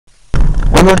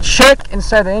We will check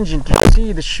inside the engine to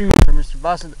see the shoes for Mr.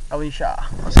 Basit Ali Shah.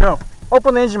 So,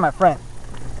 open the engine, my friend.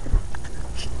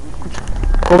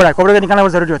 Cobra का निकालना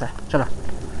बहुत जरूरी होता है. चलो.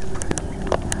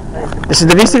 This is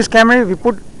the V6 Camry. We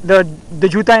put the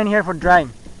juta in here for drying.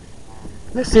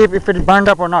 Let's see if it burned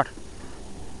up or not.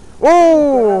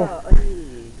 Oh!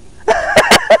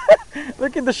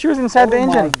 Look at the shoes inside the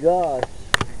engine.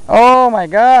 Oh my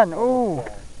god. Oh.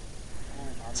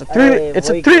 It's a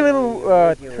 3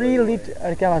 liter.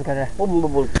 क्या बात कर रहा है?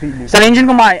 Sir engine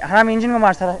को मार. हराम engine को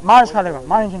मार सर. मार खा लेगा.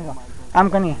 मार इंजन को. काम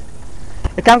करनी है.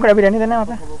 एक काम कर अभी रहने देना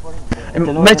वहाँ पे.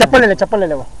 मेरे चप्पल ले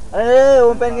ले वो. अरे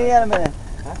वो पहन के नहीं आया मैंने.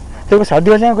 तेरे को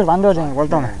सर्दी हो जाएगी कुछ बांधे हो जाएंगे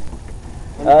बोलता हूँ मैं.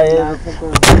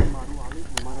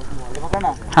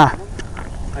 हाँ.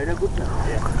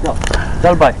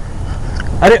 चल भाई.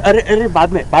 अरे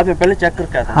बाद में पहले चेक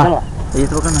करके आता. चलो. ये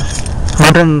तो करना.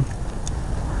 मॉडर्न.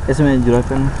 इसमें जुड़ा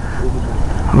करना.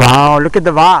 वाओ लुक एट द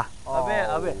वाह.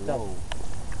 अबे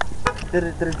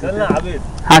तेरे चल ना अबे.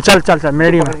 हाँ चल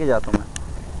मेरी पकड़ के जाता हूँ मैं.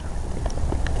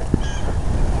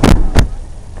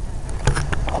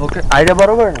 ओके आइडिया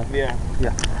बरोबर है ना.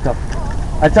 या चल.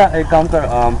 अच्छा एक काम कर.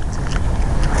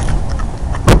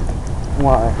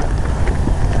 वहाँ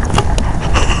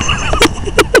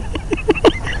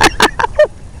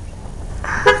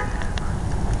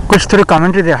कुछ थोड़ी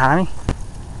कमेंट्री दे. हाँ नहीं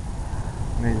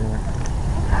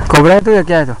कोबरा है तू या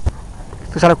क्या है?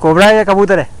 तू साला कोबरा है या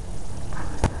कबूतर है?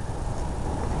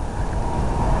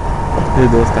 मेरे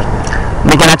दोस्त है.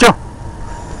 मैं क्या नाचो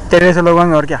तेरे से लोग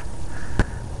होंगे और क्या.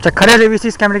 खड़े से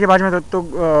V6 कैमरे के बाजू में तो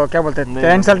क्या बोलते हैं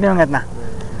तेरा इंसल्ट नहीं होंगे इतना.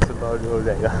 हो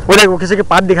जाएगा. वो देख वो किसी के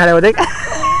पाद दिखा रहे वो देख.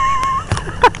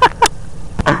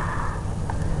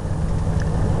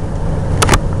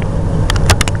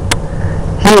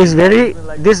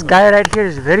 This guy right here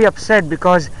is very upset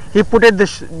because he put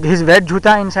his wet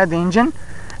juta inside the engine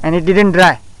and it didn't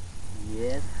dry.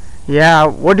 Yes. Yeah,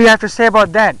 what do you have to say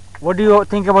about that? What do you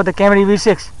think about the Camry V6?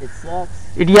 It sucks.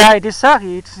 It sucks.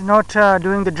 It's not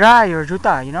doing the dry or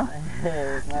juta, you know.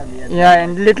 It's not yet. Yeah,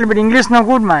 and little bit English no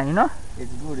good, man, you know.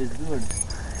 It's good.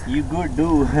 You good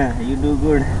do. You do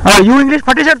good. Oh, you English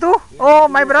phatty sir too? Oh,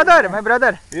 my brother.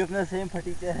 We have the same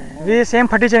phatty sir. We same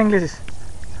phatty sir English.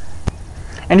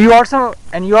 And you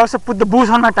also put the boost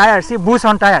on my tire. See, boost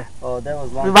on tire. Oh, that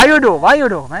was long. Why you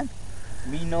do, man?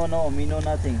 Me know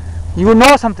nothing. You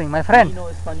know something, my friend. Me know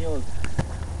Espanol.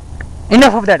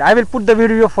 Enough of that. I will put the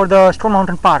video for the Stone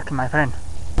Mountain Park, my friend.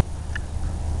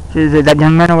 That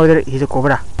young man over there, he's a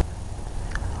cobra.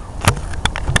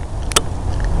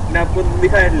 मैं आपको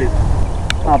दिखाया at least.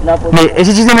 अपना नहीं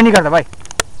ऐसी चीजें मैं नहीं करता भाई.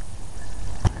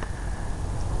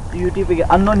 यूट्यूब पे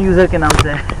अननोन यूजर के नाम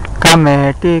से. काम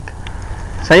है ठीक.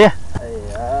 सही है.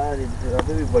 यार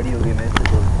अभी भी बड़ी हो गई मैं इससे.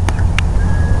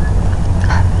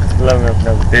 मैं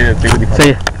अपना तेज दिखा. सही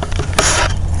है.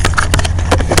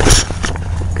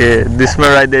 Okay, this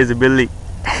one right there is a Billy.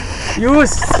 You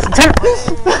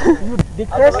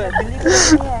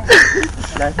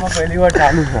life में पहली बार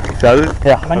चालू है. चालू.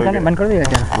 बंद कर दिया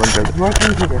क्या? बंद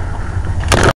कर.